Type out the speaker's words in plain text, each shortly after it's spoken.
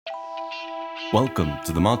Welcome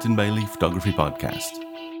to the Martin Bailey Photography Podcast.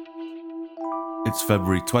 It's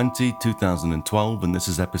February 20, 2012, and this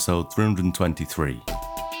is episode 323.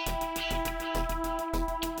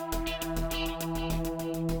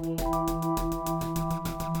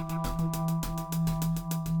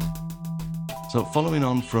 So following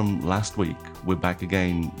on from last week, we're back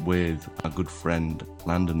again with our good friend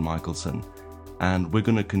Landon Michaelson, and we're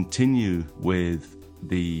going to continue with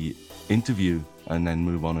the interview and then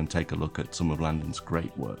move on and take a look at some of Landon's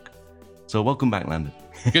great work. So welcome back, Landon.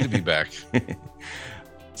 Good to be back.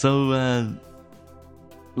 So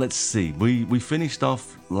let's see. We finished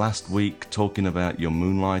off last week talking about your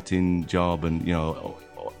moonlighting job and, you know,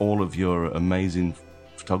 all of your amazing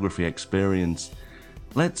photography experience.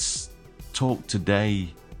 Let's talk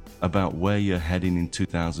today about where you're heading in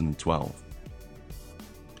 2012.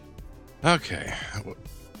 Okay.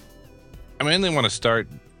 I mainly want to start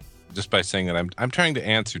just by saying that I'm trying to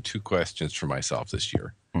answer two questions for myself this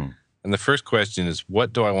year. And the first question is,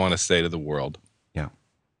 what do I want to say to the world? Yeah.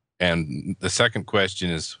 And the second question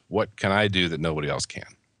is, what can I do that nobody else can?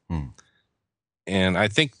 And I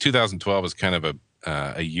think 2012 is kind of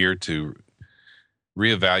a year to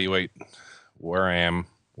reevaluate where I am,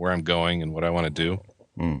 where I'm going, and what I want to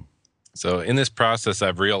do. So in this process,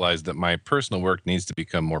 I've realized that my personal work needs to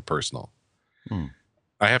become more personal.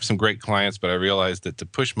 I have some great clients, but I realized that to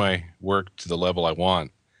push my work to the level I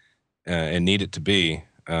want and need it to be,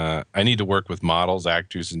 I need to work with models,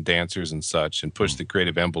 actors, and dancers and such, and push the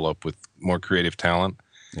creative envelope with more creative talent.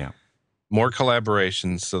 Yeah. More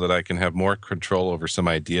collaborations so that I can have more control over some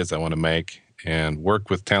ideas I want to make and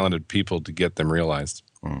work with talented people to get them realized.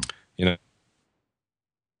 You know,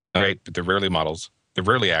 great, but they're rarely models. They're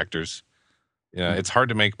rarely actors. It's hard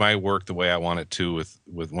to make my work the way I want it to with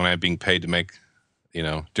when I'm being paid to make, you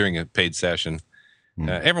know, during a paid session.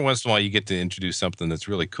 Every once in a while you get to introduce something that's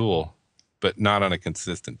really cool, but not on a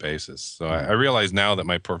consistent basis. So I realize now that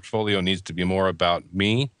my portfolio needs to be more about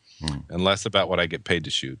me and less about what I get paid to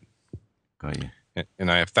shoot. Got you. And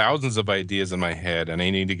I have thousands of ideas in my head, and I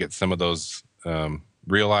need to get some of those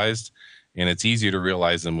realized. And it's easier to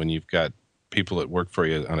realize them when you've got people that work for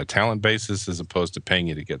you on a talent basis as opposed to paying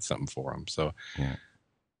you to get something for them. So,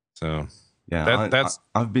 that's.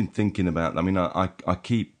 I've been thinking about. I mean, I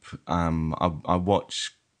keep. I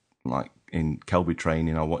watch, like in Kelby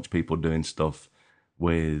training. I watch people doing stuff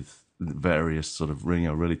with various sort of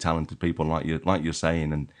really talented people, like you're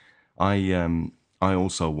saying, and I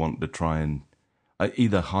also want to try and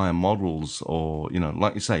either hire models or, you know,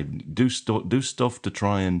 like you say, do stuff to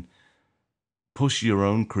try and push your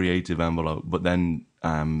own creative envelope. But then,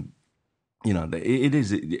 you know,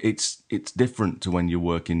 it's different to when you're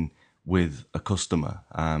working with a customer.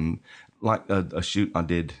 Like a shoot I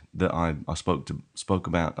did that I spoke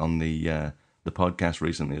about on the podcast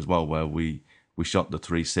recently as well, where we shot the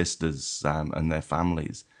three sisters and their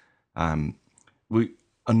families.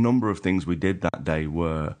 A number of things we did that day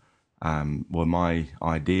were my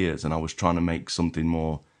ideas, and I was trying to make something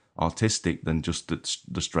more artistic than just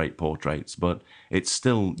the straight portraits. But it's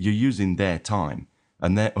still, you're using their time,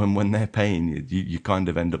 and when they're paying you kind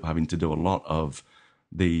of end up having to do a lot of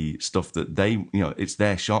the stuff that they, you know, it's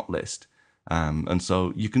their shot list. And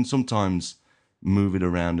so you can sometimes move it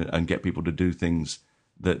around and get people to do things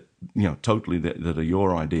that, you know, totally that are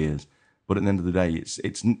your ideas. But at the end of the day,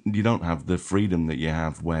 it's you don't have the freedom that you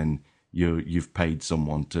have when you've paid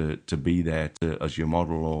someone to be there as your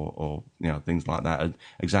model or you know, things like that.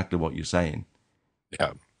 Exactly what you're saying.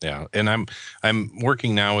 Yeah. And I'm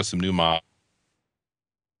working now with some new models,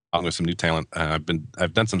 with some new talent.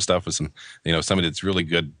 I've done some stuff with some, you know, somebody that's really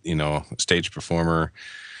good, you know, stage performer.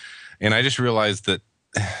 And I just realized that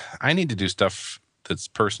I need to do stuff that's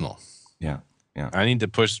personal. Yeah. I need to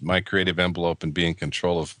push my creative envelope and be in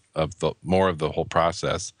control of the more of the whole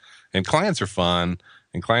process. And clients are fun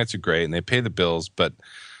and clients are great and they pay the bills, but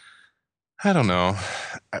I don't know.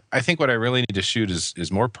 I think what I really need to shoot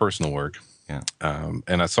is more personal work. Yeah.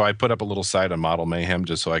 So I put up a little site on Model Mayhem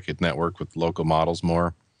just so I could network with local models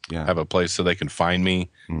more. Yeah. Have a place so they can find me.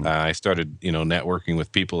 I started, you know, networking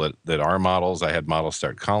with people that are models. I had models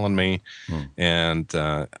start calling me, and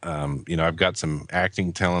you know, I've got some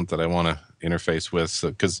acting talent that I want to interface with. So,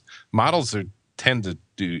 because models tend to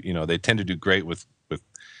do great with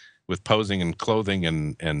posing and clothing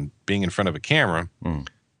and being in front of a camera,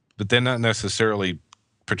 but they're not necessarily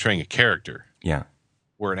portraying a character. Yeah.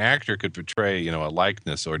 Where an actor could portray, you know, a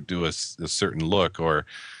likeness or do a certain look or,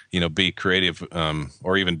 you know, be creative,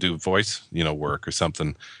 or even do voice, you know, work or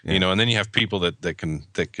something, you know, and then you have people that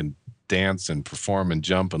can dance and perform and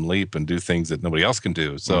jump and leap and do things that nobody else can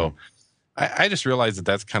do. So I just realized that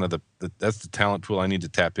that's kind of that's the talent pool I need to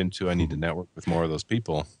tap into. I need to network with more of those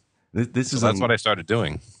people. This So is that's what I started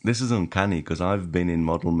doing. this is uncanny because I've been in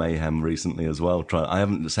Model Mayhem recently as well. I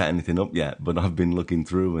haven't set anything up yet, but I've been looking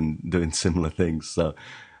through and doing similar things. So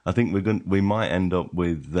I think we might end up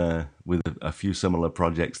with a few similar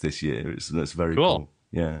projects this year. That's very cool.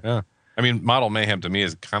 Yeah. Yeah. I mean, Model Mayhem to me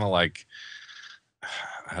is kind of like,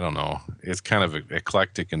 I don't know. It's kind of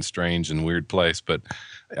eclectic and strange and weird place, but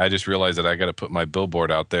I just realized that I got to put my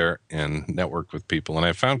billboard out there and network with people. And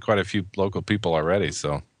I found quite a few local people already.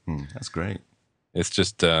 So that's great. it's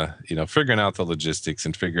just, figuring out the logistics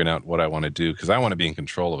and figuring out what I want to do because I want to be in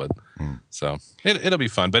control of it. So it'll be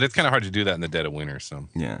fun, but it's kind of hard to do that in the dead of winter. So,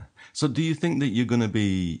 yeah. So do you think that you're going to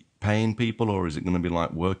be paying people, or is it going to be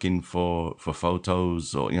like working for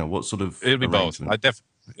photos, or what sort of? It'll be both.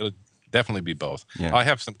 It'll definitely be both. Yeah. I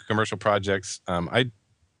have some commercial projects. I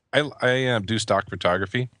do stock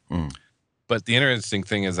photography, but the interesting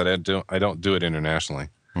thing is that I don't do it internationally.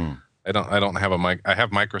 I don't have I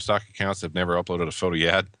have micro stock accounts. I've never uploaded a photo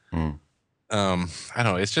yet. I don't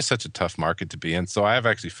know. It's just such a tough market to be in. So I have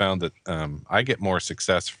actually found that I get more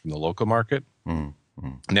success from the local market,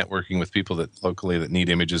 networking with people locally that need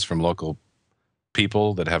images from local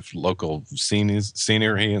people that have local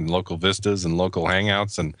scenery and local vistas and local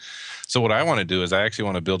hangouts. And so what I want to do is I actually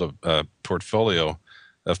want to build a portfolio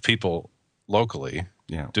of people locally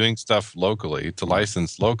doing stuff locally to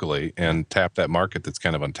license locally and tap that market that's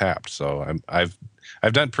kind of untapped. So I've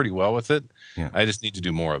done pretty well with it. Yeah. I just need to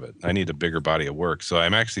do more of it. I need a bigger body of work. So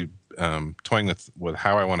I'm actually toying with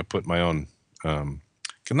how I want to put my own,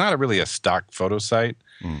 not really a stock photo site,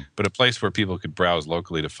 but a place where people could browse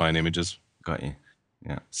locally to find images. Got you.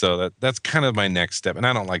 Yeah. So that's kind of my next step. And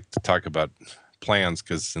I don't like to talk about plans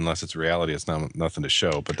because unless it's reality, it's nothing to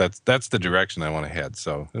show. But that's the direction I want to head.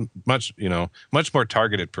 So much more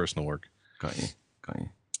targeted personal work. Got you.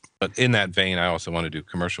 But in that vein, I also want to do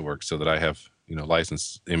commercial work so that I have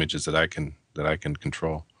licensed images that I can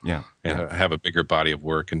control. Yeah. And have a bigger body of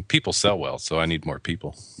work. And people sell well, so I need more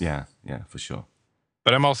people. Yeah. Yeah. For sure.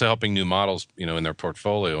 But I'm also helping new models, in their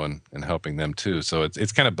portfolio and helping them too. So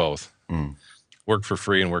it's kind of both. Work for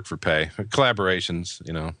free and work for pay. Collaborations,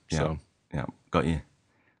 Yeah. So. Yeah. Got you.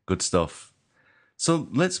 Good stuff. So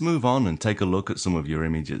let's move on and take a look at some of your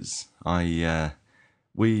images.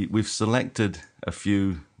 We've selected a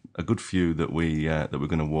good few that we're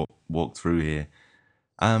going to walk through here.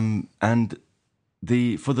 And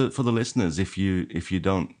for the listeners, if you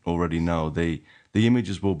don't already know, the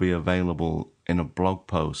images will be available in a blog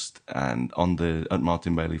post and at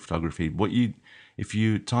Martin Bailey Photography. If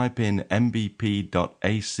you type in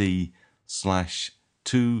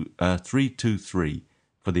mbp.ac/323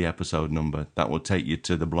 for the episode number, that will take you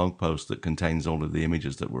to the blog post that contains all of the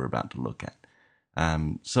images that we're about to look at.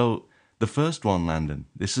 So the first one, Landon,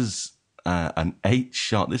 this is an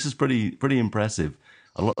 8-shot. This is pretty impressive.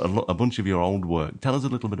 A bunch of your old work. Tell us a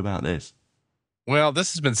little bit about this. Well,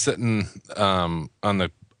 this has been sitting on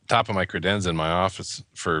the top of my credenza in my office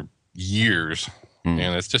for years.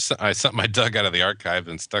 And it's just something I dug out of the archive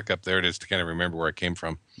and stuck up there just to kind of remember where I came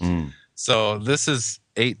from. So this is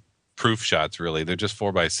 8 proof shots, really. They're just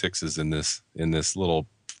 4x6s in this little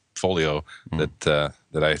folio that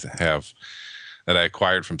I have, that I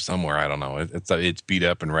acquired from somewhere. I don't know. It's beat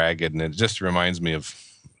up and ragged, and it just reminds me of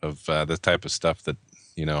the type of stuff that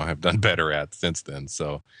I've done better at since then.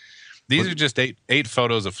 So these are just eight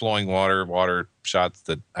photos of flowing water shots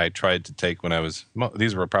that I tried to take when I was.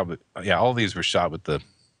 These were probably all these were shot with I'm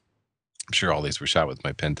sure all these were shot with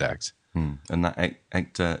my Pentax. And that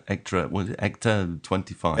Ecta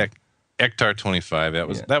 25. Ectar 25.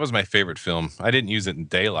 That was my favorite film. I didn't use it in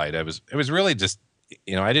daylight. It was really just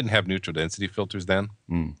I didn't have neutral density filters then.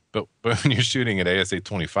 But when you're shooting at ASA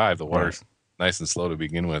 25, the water's nice and slow to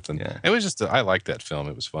begin with, and it was just I liked that film.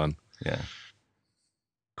 It was fun. Yeah.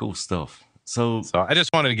 Cool stuff. So I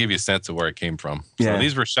just wanted to give you a sense of where it came from. So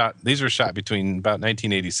these were shot between about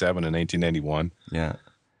 1987 and 1991. Yeah.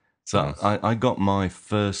 So I got my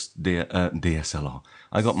first DSLR.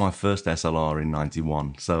 I got my first SLR in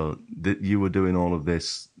 91. So you were doing all of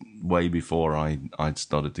this way before I'd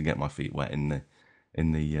started to get my feet wet in the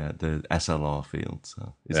SLR field.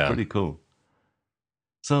 So it's pretty cool.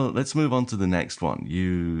 So let's move on to the next one.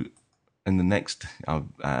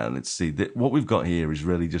 Let's see. What we've got here is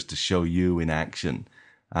really just to show you in action.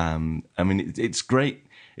 I mean, it's great.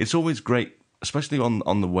 It's always great, especially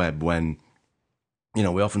on the web, when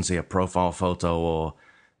we often see a profile photo or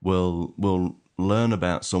we'll learn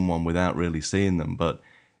about someone without really seeing them. But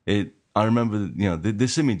I remember,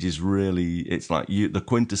 this image is really, it's like the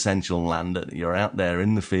quintessential Landon. You're out there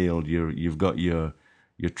in the field. You've got your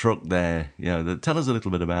your truck there. Tell us a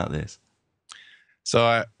little bit about this. So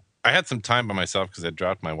I had some time by myself because I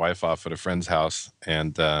dropped my wife off at a friend's house,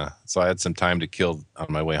 and so I had some time to kill on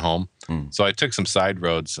my way home. So I took some side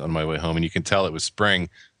roads on my way home, and you can tell it was spring.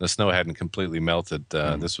 The snow hadn't completely melted.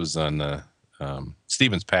 This was on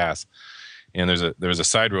Stevens Pass, and there was a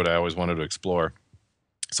side road I always wanted to explore.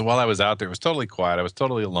 So while I was out there, it was totally quiet. I was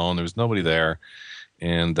totally alone. There was nobody there,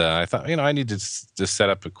 and I thought, I need to just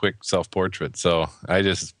set up a quick self-portrait. So I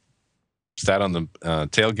just sat on the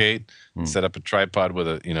tailgate, set up a tripod with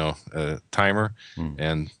a timer,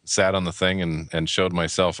 and sat on the thing and showed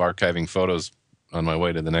myself archiving photos on my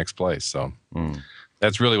way to the next place. So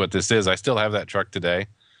that's really what this is. I still have that truck today.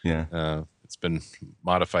 Yeah. It's been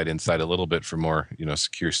modified inside a little bit for more,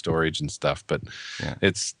 secure storage and stuff, but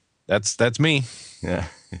that's me. Yeah.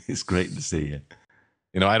 It's great to see you.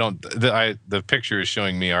 The picture is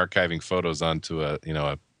showing me archiving photos onto a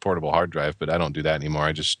portable hard drive, but I don't do that anymore.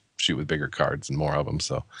 I just shoot with bigger cards and more of them.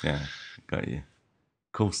 So yeah, got you.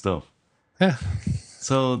 Cool stuff. Yeah.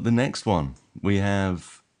 So the next one we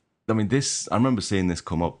have, I remember seeing this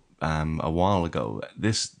come up a while ago.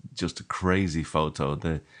 This just a crazy photo.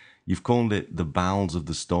 You've called it the bowels of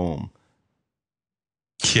the storm.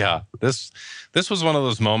 Yeah, this was one of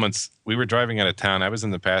those moments. We were driving out of town. I was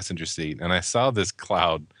in the passenger seat, and I saw this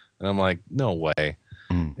cloud, and I'm like, no way.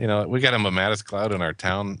 We got a mammatus cloud in our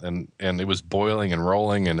town, and it was boiling and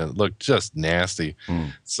rolling, and it looked just nasty.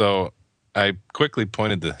 So I quickly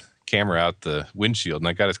pointed the camera out the windshield, and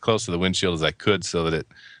I got as close to the windshield as I could so that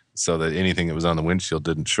anything that was on the windshield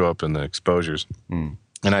didn't show up in the exposures. And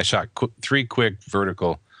I shot 3 quick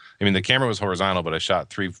vertical. The camera was horizontal, but I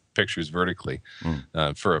shot 3 pictures vertically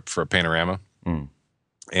for a panorama.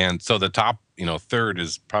 And so the top, third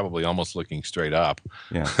is probably almost looking straight up.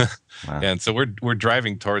 Yeah. Wow. And so we're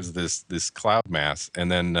driving towards this cloud mass,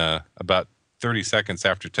 and then about 30 seconds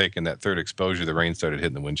after taking that third exposure, the rain started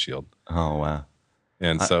hitting the windshield. Oh wow.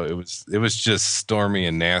 And so it was just stormy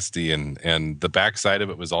and nasty, and the backside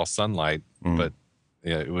of it was all sunlight, but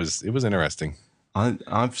yeah, it was interesting.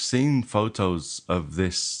 I've seen photos of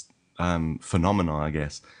this phenomenon, I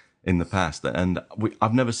guess, in the past, and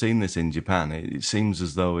I've never seen this in Japan. It seems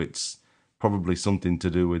as though it's probably something to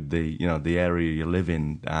do with the area you live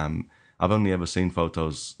in. I've only ever seen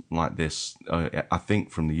photos like this, I think,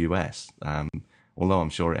 from the US, although I'm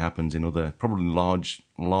sure it happens in other probably large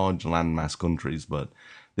landmass countries. But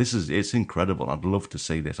it's incredible. I'd love to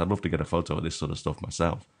see this. I'd love to get a photo of this sort of stuff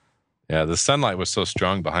myself. Yeah, the sunlight was so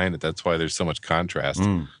strong behind it. That's why there's so much contrast.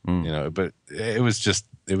 But it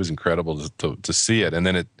was incredible to see it, and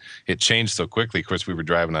then it changed so quickly. Of course, we were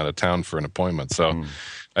driving out of town for an appointment, so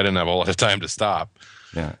I didn't have a lot of time to stop.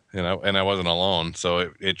 Yeah, and I wasn't alone,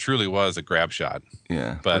 so it truly was a grab shot.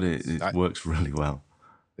 Yeah, but it works really well.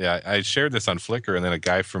 Yeah, I shared this on Flickr, and then a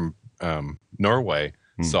guy from Norway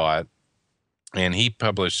saw it, and he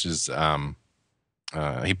publishes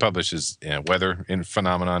weather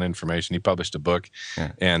phenomenon information. He published a book,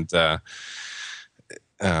 and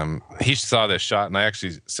he saw this shot, and I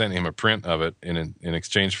actually sent him a print of it in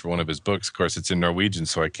exchange for one of his books. Of course, it's in Norwegian,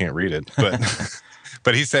 so I can't read it. But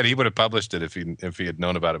but he said he would have published it if he had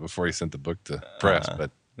known about it before he sent the book to press. But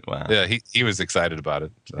wow. Yeah, he was excited about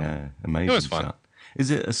it. So. Yeah, amazing. It was fun. Shot. Is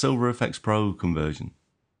it a Silver FX Pro conversion?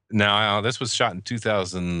 No, this was shot in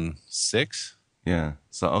 2006. Yeah.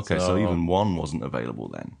 So even one wasn't available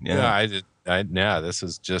then. Yeah, this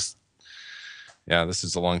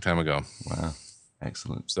is a long time ago. Wow.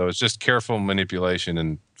 Excellent. So it's just careful manipulation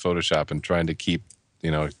in Photoshop and trying to keep,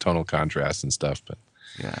 tonal contrast and stuff. But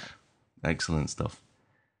yeah, excellent stuff.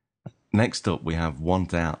 Next up, we have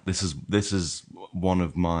Want Out. This is one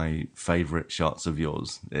of my favorite shots of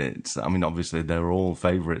yours. Obviously they're all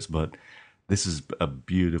favorites, but this is a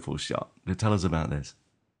beautiful shot. Tell us about this.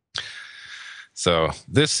 So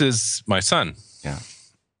this is my son. Yeah.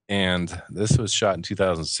 And this was shot in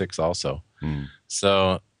 2006 also.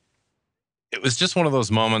 So it was just one of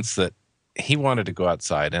those moments that he wanted to go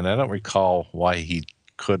outside, and I don't recall why he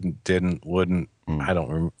couldn't, didn't, wouldn't. I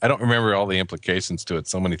don't remember all the implications to it.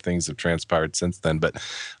 So many things have transpired since then, but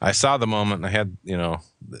I saw the moment, and I had,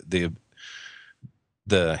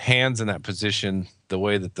 the hands in that position, the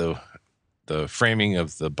way that the framing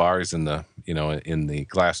of the bars in the, in the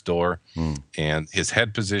glass door, and his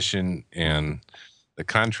head position and the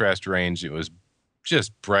contrast range. It was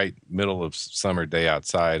just bright middle of summer day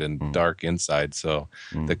outside and dark inside. So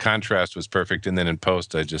the contrast was perfect. And then in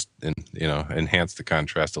post, I just, enhanced the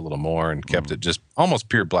contrast a little more and kept it just almost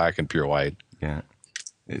pure black and pure white. Yeah.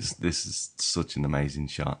 This is such an amazing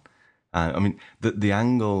shot. I mean, the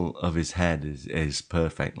angle of his head is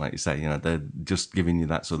perfect, like you say. You know, they're just giving you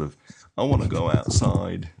that sort of I want to go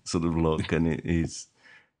outside sort of look, and it's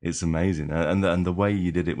amazing. And the way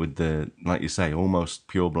you did it with the, like you say, almost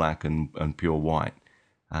pure black and pure white,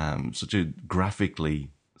 such a graphically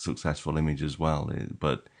successful image as well.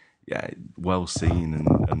 But yeah, well seen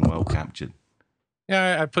and well captured.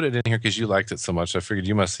 Yeah, I put it in here because you liked it so much. I figured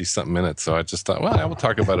you must see something in it. So I just thought, well, I will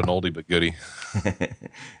talk about an oldie but goodie.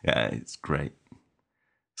 Yeah, it's great.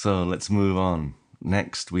 So let's move on.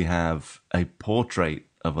 Next, we have a portrait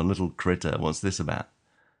of a little critter. What's this about?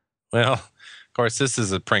 Well, of course, this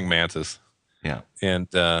is a praying mantis. Yeah. And,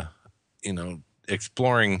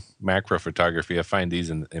 exploring macro photography, I find these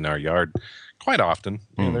in our yard quite often.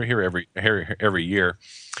 You know, they're here every year.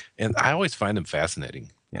 And I always find them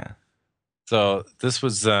fascinating. Yeah. So this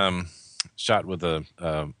was shot with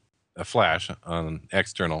a flash on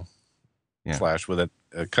external flash with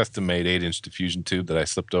a custom-made 8-inch diffusion tube that I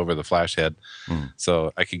slipped over the flash head,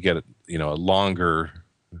 so I could get a longer,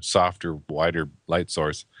 softer, wider light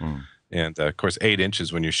source. And of course, 8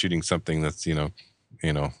 inches when you're shooting something that's the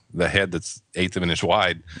head that's 1/8 of an inch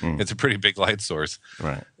wide, it's a pretty big light source.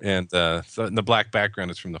 Right. And so the black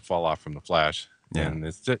background is from the fall off from the flash, and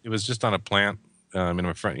it was just on a plant in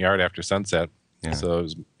my front yard after sunset. Yeah. So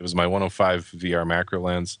it was my 105 VR macro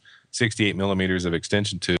lens, 68 millimeters of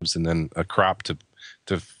extension tubes, and then a crop to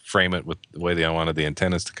frame it with the way I wanted the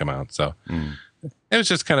antennas to come out. So it was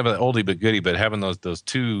just kind of an oldie but goodie. But having those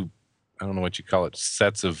two, I don't know what you call it,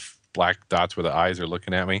 sets of black dots where the eyes are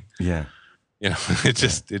looking at me. Yeah. It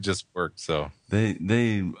just worked. So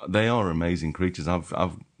they are amazing creatures.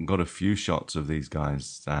 I've got a few shots of these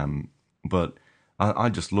guys, but I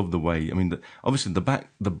just love the way. I mean, obviously the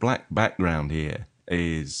black background here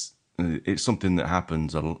is it's something that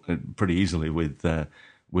happens pretty easily with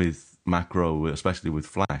macro, especially with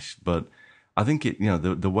flash. But I think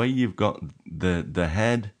the way you've got the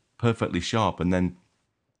head perfectly sharp, and then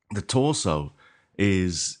the torso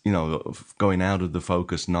is going out of the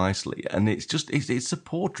focus nicely, and it's a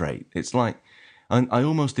portrait. It's like I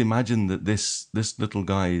almost imagine that this little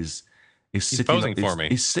guy is sitting posing for me.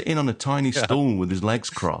 He's sitting on a tiny stool with his legs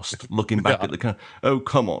crossed, looking back at the camera. Oh,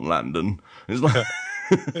 come on, Landon! It's like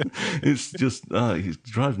it's just it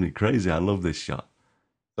drives me crazy. I love this shot.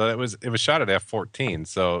 So it was shot at f/14.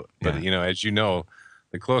 So, but as you know,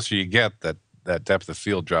 the closer you get, that depth of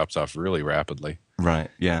field drops off really rapidly.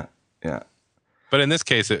 Right. Yeah. Yeah. But in this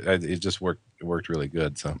case, it just worked. It worked really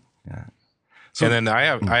good. So yeah. So, and then I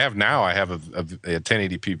have a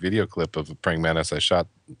 1080p video clip of a praying mantis I shot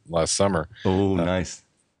last summer. Oh, nice!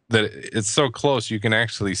 That it's so close you can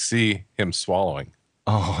actually see him swallowing.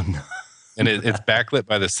 Oh no! And it's backlit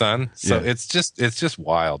by the sun, so it's just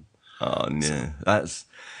wild. Oh no!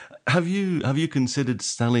 Have you considered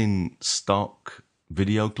selling stock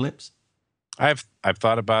video clips? I've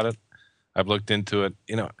thought about it. I've looked into it.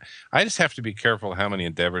 I just have to be careful how many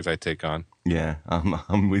endeavors I take on. Yeah,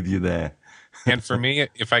 I'm with you there. And for me,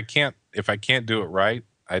 if I can't do it right,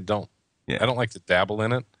 I don't like to dabble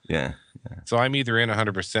in it. Yeah. So I'm either in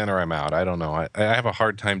 100% or I'm out. I don't know. I have a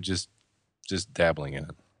hard time just dabbling in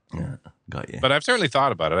it. Yeah, got you. But I've certainly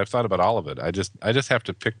thought about it. I've thought about all of it. I just have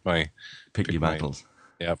to pick your battles.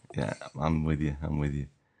 Yep. Yeah, I'm with you.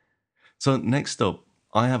 So next up,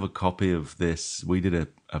 I have a copy of this. We did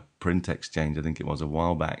a print exchange, I think it was a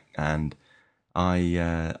while back, and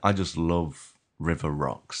I just love river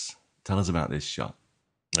rocks. Tell us about this shot.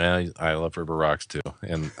 Yeah, I love river rocks too,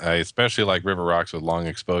 and I especially like river rocks with long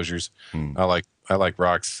exposures. I like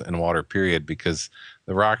rocks and water, period, because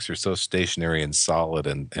the rocks are so stationary and solid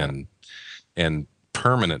and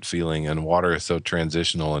permanent feeling, and water is so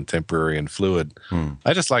transitional and temporary and fluid.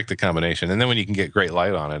 I just like the combination, and then when you can get great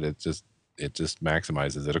light on it, it just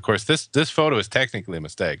maximizes it. Of course, this photo is technically a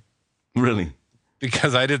mistake. Really?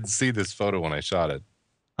 Because I didn't see this photo when I shot it.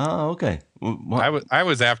 Oh, okay. I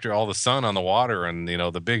was after all the sun on the water and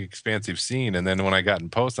the big expansive scene, and then when I got in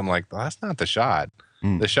post, I'm like, well, that's not the shot.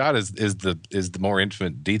 The shot is the more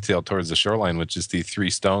intimate detail towards the shoreline, which is the three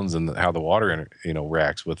stones and how the water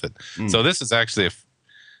reacts with it. So this is actually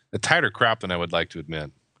a tighter crop than I would like to admit.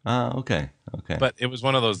 Okay. But it was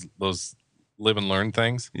one of those live and learn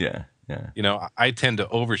things. Yeah. I tend to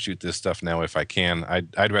overshoot this stuff now if I can.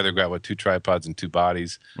 I'd rather go out with 2 tripods and 2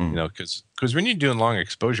 bodies, because when you're doing long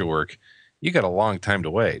exposure work, you got a long time to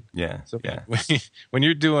wait. Yeah. So when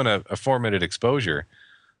you're doing a 4-minute exposure,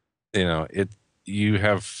 you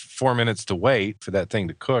have 4 minutes to wait for that thing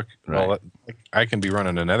to cook. Right. Well, I can be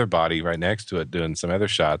running another body right next to it doing some other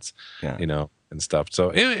shots, and stuff. So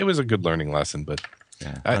it was a good learning lesson, but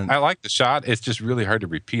I like the shot. It's just really hard to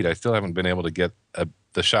repeat. I still haven't been able to get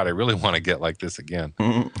the shot I really want to get like this again.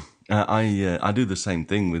 I do the same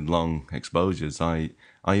thing with long exposures. I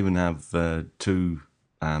even have two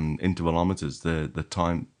intervalometers,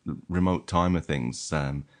 the remote timer things,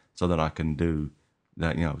 so that I can do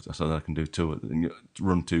that. So that I can do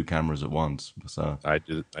run two cameras at once. So I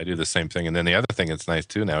do the same thing. And then the other thing that's nice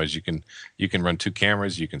too now is you can run two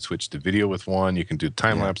cameras. You can switch to video with one. You can do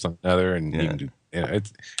time lapse on another, and you can do.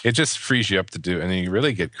 It just frees you up to do. And then you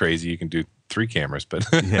really get crazy, you can do three cameras. But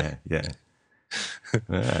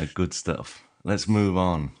good stuff. Let's move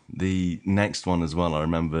on. The next one as well. I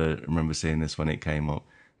remember seeing this when it came up.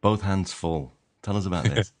 Both hands full. Tell us about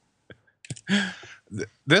this.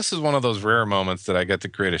 This is one of those rare moments that I get to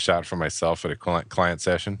create a shot for myself at a client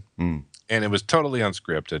session. And it was totally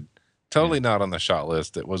unscripted, totally not on the shot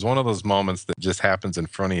list. It was one of those moments that just happens in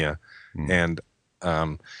front of you. And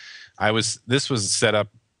this was set up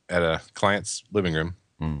at a client's living room,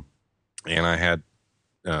 and I had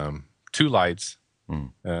two lights,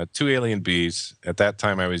 two Alien Bs. At that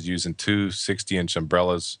time, I was using two 60-inch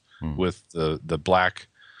umbrellas with the black.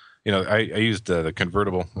 I used the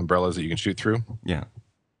convertible umbrellas that you can shoot through. Yeah.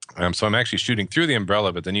 So I'm actually shooting through the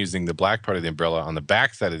umbrella, but then using the black part of the umbrella on the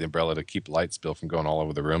back side of the umbrella to keep light spill from going all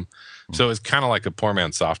over the room. So it was kind of like a poor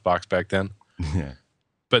man's softbox back then. Yeah.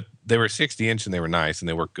 But they were 60-inch and they were nice and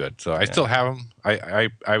they worked good. So I still have them.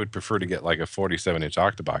 I would prefer to get like a 47-inch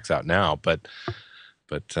octobox out now, but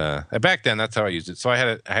back then that's how I used it. So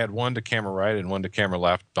I had one to camera right and one to camera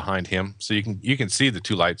left behind him, so you can see the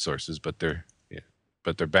two light sources, but they're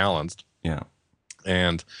balanced. Yeah.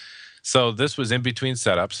 And so this was in between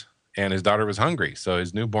setups, and his daughter was hungry, so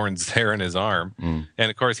his newborn's there in his arm, and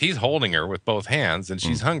of course he's holding her with both hands, and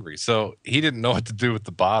she's hungry, so he didn't know what to do with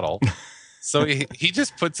the bottle. So he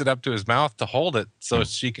just puts it up to his mouth to hold it so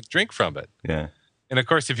she can drink from it. Yeah. And of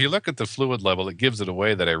course, if you look at the fluid level, it gives it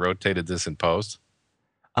away that I rotated this in post.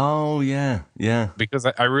 Oh, yeah. Yeah. Because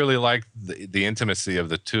I really liked the intimacy of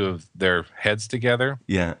the two of their heads together.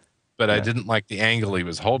 Yeah. But I didn't like the angle he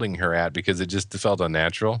was holding her at because it just felt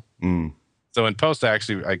unnatural. So in post, I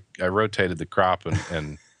rotated the crop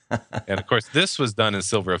and and of course, this was done in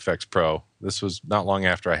Silver FX Pro. This was not long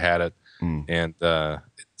after I had it. And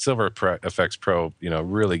Silver FX Pro,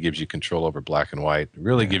 really gives you control over black and white. It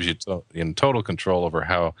really gives you total control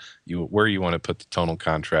over where you want to put the tonal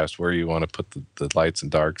contrast, where you want to put the lights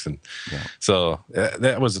and darks, and so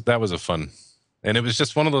that was a fun. And it was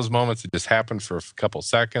just one of those moments that just happened for a couple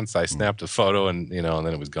seconds. I snapped a photo, and then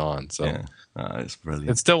it was gone. So it's brilliant.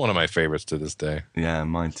 It's still one of my favorites to this day. Yeah,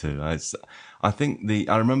 mine too. I think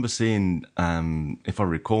I remember seeing, if I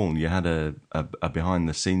recall, you had a behind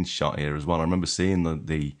the scenes shot here as well. I remember seeing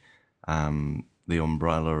the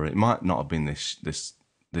umbrella. It might not have been this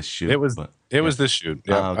shoot. It was this shoot.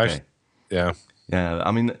 Yeah. Okay. Yeah.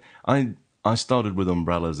 I mean, I started with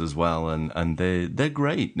umbrellas as well, and they're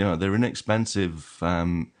great. They're inexpensive,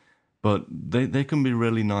 but they can be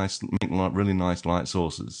really nice, make really nice light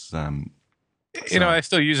sources. I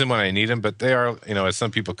still use them when I need them, but they are, as some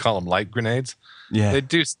people call them, light grenades. Yeah, they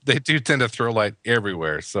do tend to throw light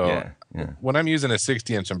everywhere. So when I'm using a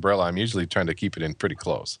 60-inch umbrella, I'm usually trying to keep it in pretty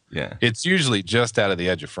close. Yeah, it's usually just out of the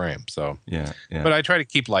edge of frame. So but I try to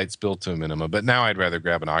keep light spill to a minimum. But now I'd rather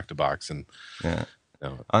grab an octobox and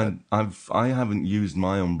I haven't used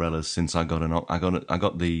my umbrellas since I got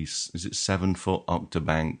the 7-foot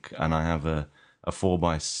Octobank, and I have a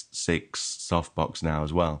 4x6 softbox now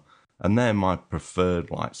as well, and they're my preferred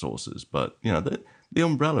light sources. But the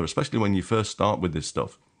umbrella, especially when you first start with this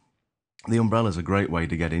stuff, the umbrella's a great way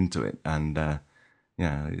to get into it, and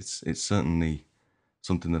it's certainly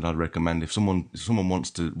something that I'd recommend if someone wants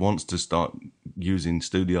to start using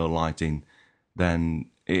studio lighting. Then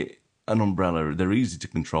an umbrella, they're easy to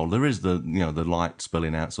control. There is the light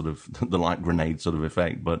spilling out, sort of the light grenade sort of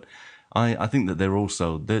effect, but I think that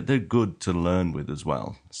they're good to learn with as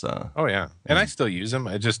well. So and I still use them.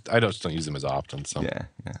 I just don't use them as often. So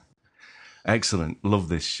excellent. Love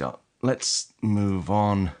this shot. Let's move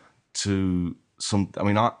on to some. I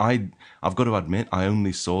mean, I've got to admit, I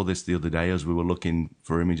only saw this the other day as we were looking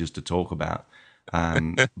for images to talk about,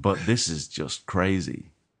 but this is just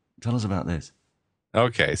crazy. Tell us about this.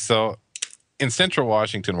 Okay, so in central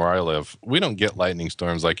Washington, where I live, we don't get lightning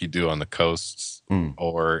storms like you do on the coasts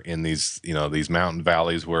or in these mountain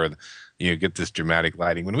valleys where you get this dramatic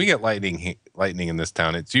lightning. When we get lightning in this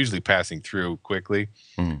town, it's usually passing through quickly.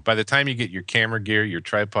 By the time you get your camera gear, your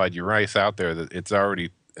tripod, your rice out there, it's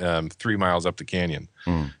already 3 miles up the canyon.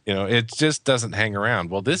 It just doesn't hang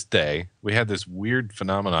around. Well, this day we had this weird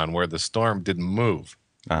phenomenon where the storm didn't move.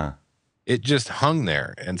 it just hung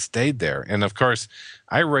there and stayed there. And of course,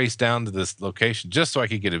 I raced down to this location just so I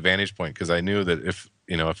could get a vantage point, because I knew that if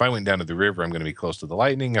I went down to the river, I'm going to be close to the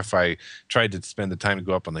lightning. If I tried to spend the time to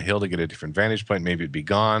go up on the hill to get a different vantage point, maybe it'd be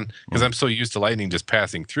gone, because I'm so used to lightning just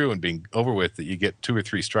passing through and being over with that you get 2 or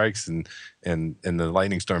 3 strikes and the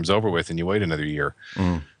lightning storm's over with and you wait another year.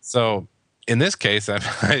 So in this case,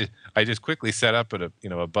 I just quickly set up at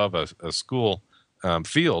above a school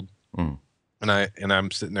field, and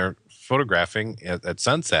I'm sitting there photographing at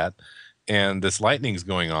sunset, and this lightning's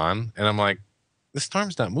going on, and I'm like, the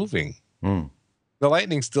storm's not moving. The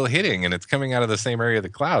lightning's still hitting, and it's coming out of the same area of the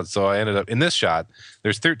clouds. So I ended up in this shot.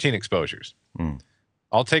 There's 13 exposures,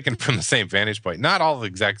 all taken from the same vantage point. Not all the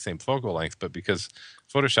exact same focal length, but because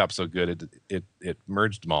Photoshop's so good, it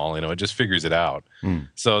merged them all. It just figures it out.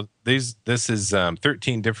 So this is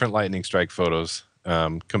 13 different lightning strike photos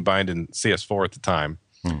combined in CS4 at the time.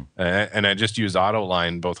 And I just used auto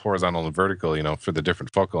line, both horizontal and vertical, for the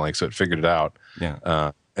different focal lengths, so it figured it out.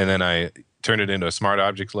 And then I turned it into a smart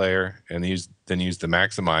object layer, and used the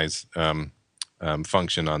maximize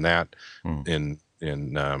function on that in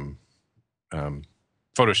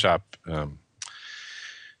Photoshop,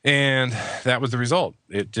 and that was the result.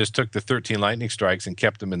 It just took the 13 lightning strikes and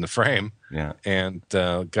kept them in the frame, and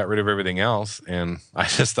got rid of everything else. And I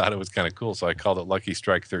just thought it was kind of cool, so I called it Lucky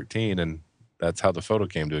Strike 13, and that's how the photo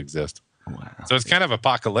came to exist. Wow. So it's kind of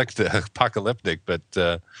apocalyptic, but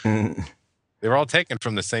they were all taken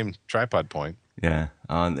from the same tripod point. Yeah,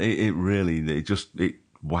 it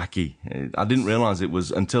wacky. I didn't realize it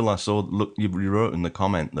was until I saw. Look, you wrote in the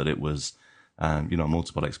comment that it was,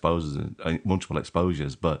 multiple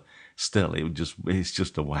exposures, but still, it's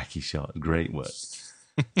just a wacky shot. Great work.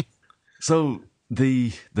 So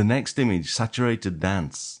the next image, Saturated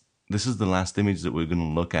Dance. This is the last image that we're going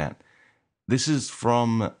to look at. This is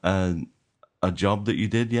from a job that you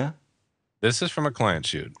did, yeah? This is from a client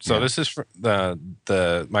shoot. So this is for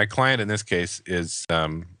my client in this case is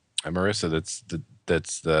Marissa.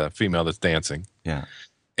 That's the female that's dancing. Yeah.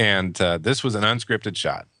 And this was an unscripted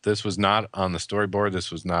shot. This was not on the storyboard.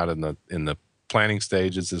 This was not in the planning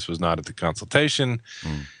stages. This was not at the consultation.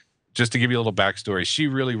 Just to give you a little backstory, she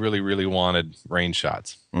really, really, really wanted rain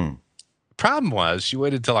shots. The problem was she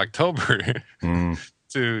waited till October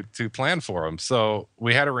to plan for them. So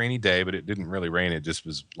we had a rainy day, but it didn't really rain. It just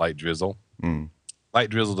was light drizzle. Light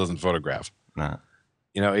drizzle doesn't photograph. Nah.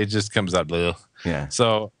 It just comes out blue. Yeah.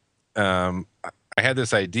 So I had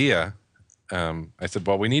this idea. I said,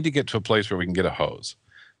 well, we need to get to a place where we can get a hose.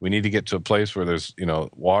 We need to get to a place where there's,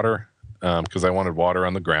 water, because I wanted water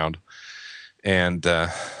on the ground. And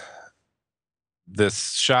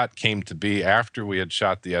this shot came to be after we had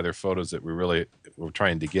shot the other photos that we really were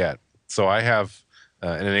trying to get. So I have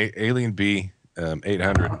an Alien B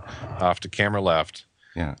 800 off to camera left,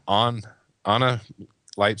 on a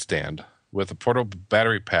light stand with a portable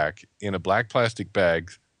battery pack in a black plastic bag,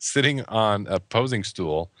 sitting on a posing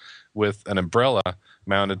stool with an umbrella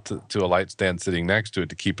mounted to a light stand sitting next to it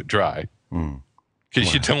to keep it dry,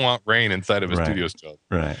 because you don't want rain inside of a studio stove.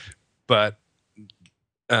 Right. But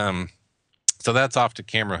so that's off to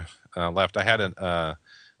camera left. I had a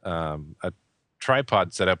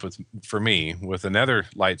tripod set up for me with another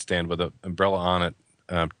light stand with an umbrella on it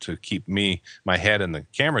to keep my head and the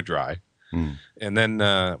camera dry. And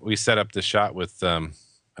then we set up the shot with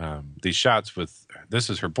these shots with, this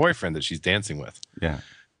is her boyfriend that she's dancing with. Yeah.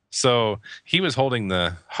 So he was holding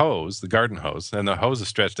the hose, the garden hose, and the hose is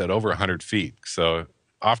stretched out over 100 feet. So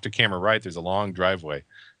off to camera right, there's a long driveway.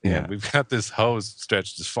 And we've got this hose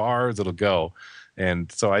stretched as far as it'll go.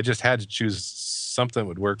 And so I just had to choose something that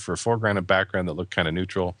would work for a foreground and background that looked kind of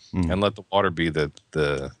neutral, and let the water be the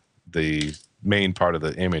main part of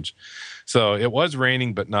the image. So it was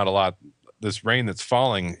raining, but not a lot. This rain that's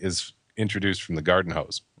falling is introduced from the garden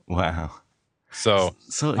hose. Wow. So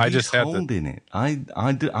I just holding it.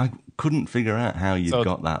 I couldn't figure out how you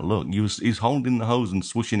got that look. He's holding the hose and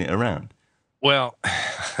swooshing it around. Well,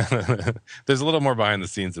 there's a little more behind the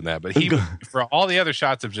scenes than that. But for all the other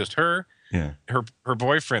shots of just her, her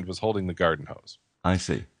boyfriend was holding the garden hose. I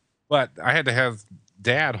see. But I had to have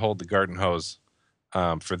Dad hold the garden hose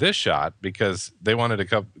for this shot because they wanted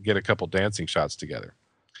to get a couple dancing shots together.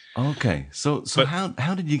 Okay, so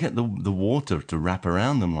how did you get the water to wrap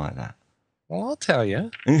around them like that? Well, I'll tell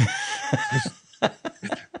you.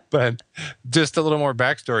 But just a little more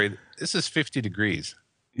backstory. This is 50 degrees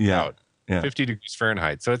out. Yeah. 50 degrees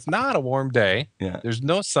Fahrenheit. So it's not a warm day. Yeah. There's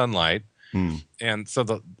no sunlight. And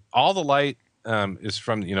so all the light is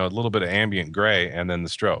from, a little bit of ambient gray and then the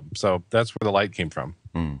strobe. So that's where the light came from.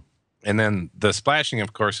 And then the splashing,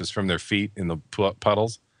 of course, is from their feet in the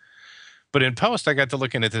puddles. But in post, I got to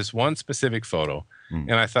looking at this one specific photo,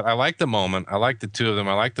 and I thought, I like the moment. I like the two of them.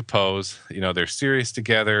 I like the pose. They're serious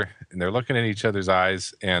together, and they're looking at each other's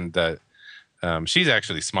eyes. And she's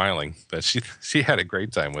actually smiling, but she had a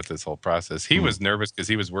great time with this whole process. He was nervous because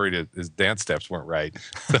he was worried his dance steps weren't right.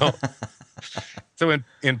 So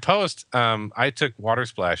in post, I took water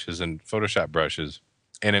splashes and Photoshop brushes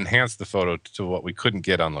and enhanced the photo to what we couldn't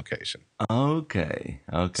get on location. Okay.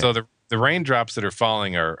 So the raindrops that are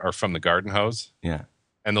falling are from the garden hose. Yeah.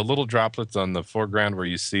 And the little droplets on the foreground where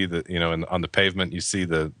you see on the pavement, you see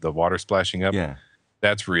the water splashing up. Yeah.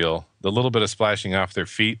 That's real. The little bit of splashing off their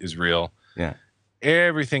feet is real. Yeah.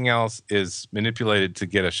 Everything else is manipulated to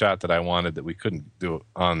get a shot that I wanted that we couldn't do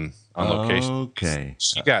on location. Okay.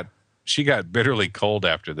 She got bitterly cold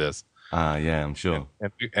after this. Yeah, I'm sure.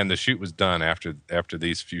 And the shoot was done after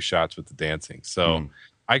these few shots with the dancing. So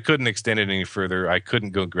I couldn't extend it any further. I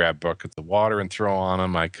couldn't go grab buckets of water and throw on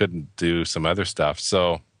them. I couldn't do some other stuff.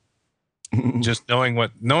 So just knowing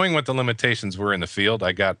what the limitations were in the field,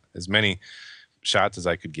 I got as many shots as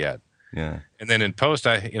I could get. Yeah. And then in post,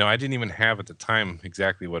 I didn't even have at the time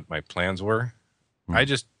exactly what my plans were. I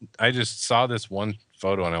just saw this one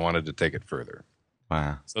photo and I wanted to take it further.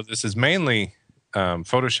 Wow. So this is mainly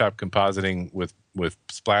Photoshop compositing with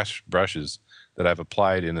splash brushes that I've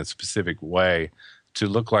applied in a specific way to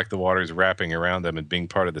look like the water is wrapping around them and being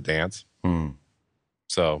part of the dance.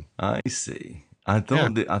 So I see. I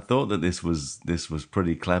thought that this was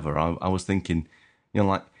pretty clever. I was thinking,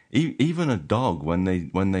 like even a dog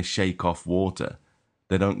when they shake off water,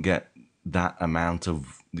 they don't get that amount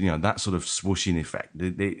of that sort of swooshing effect.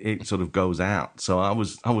 It sort of goes out. So I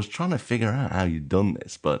was trying to figure out how you'd done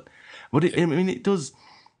this, but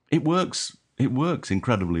it works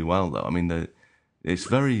incredibly well though. I mean it's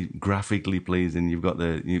very graphically pleasing. You've got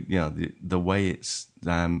the way it's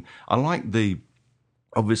I like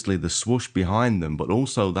obviously the swoosh behind them, but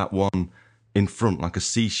also that one in front, like a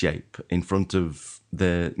C shape in front of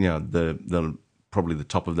the probably the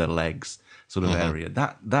top of their legs sort of area.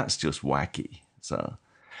 That's just wacky. So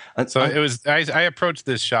it was. I approached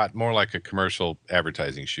this shot more like a commercial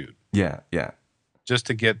advertising shoot. Yeah. Just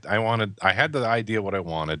to get, I had the idea what I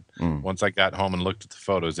wanted. Once I got home and looked at the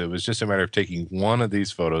photos, it was just a matter of taking one of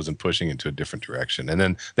these photos and pushing it to a different direction. And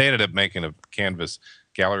then they ended up making a canvas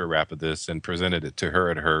gallery wrap of this and presented it to her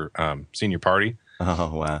at her senior party.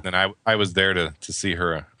 Oh, wow. And I was there to see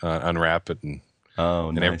her unwrap it. And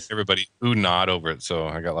nice. Everybody ooh-nod over it. So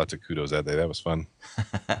I got lots of kudos that day. That was fun.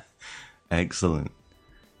 Excellent.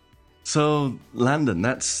 So, Landon,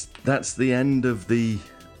 that's the end of the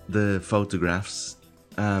photographs.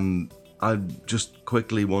 I just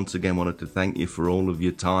quickly once again wanted to thank you for all of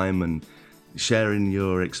your time and sharing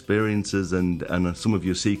your experiences and some of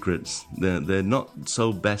your secrets. They're not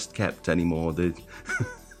so best kept anymore.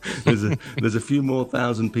 There's a few more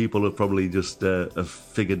thousand people have probably just have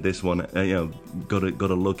figured this one. Got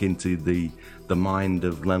to look into the mind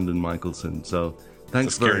of Landon Michaelson. So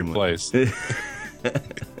thanks very much. Place.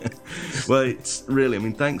 Well, it's really. I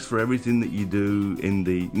mean, thanks for everything that you do in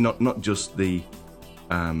the not just the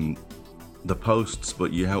posts,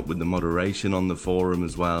 but you help with the moderation on the forum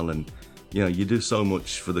as well, and you do so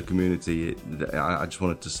much for the community. I just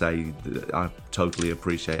wanted to say that I totally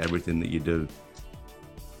appreciate everything that you do.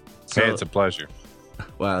 So, hey, it's a pleasure.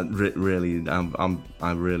 Well, really,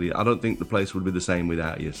 I don't think the place would be the same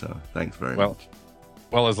without you. So, thanks very much.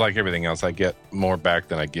 Well, it's like everything else. I get more back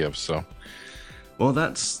than I give. So, well,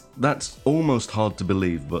 that's almost hard to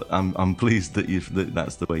believe, but I'm pleased that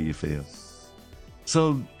that's the way you feel.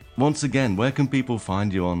 So, once again, where can people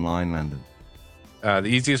find you online, Landon? The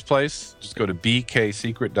easiest place, just go to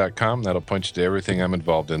bksecret.com. That'll point you to everything I'm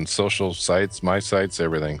involved in. Social sites, my sites,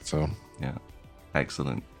 everything. So, yeah,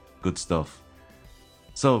 excellent. Good stuff.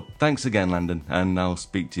 So, thanks again, Landon, and I'll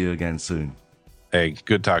speak to you again soon. Hey,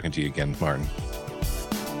 good talking to you again, Martin.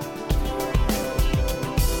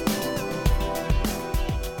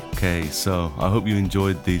 Okay, so I hope you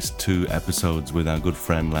enjoyed these 2 episodes with our good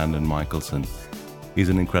friend Landon Michaelson. He's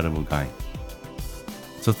an incredible guy.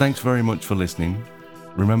 So thanks very much for listening.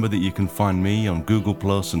 Remember that you can find me on Google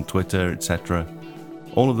Plus and Twitter, etc.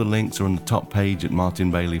 All of the links are on the top page at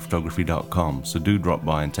martinbaileyphotography.com, so do drop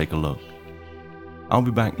by and take a look. I'll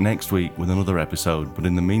be back next week with another episode, but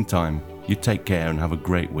in the meantime, you take care and have a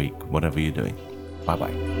great week, whatever you're doing.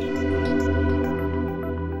 Bye-bye.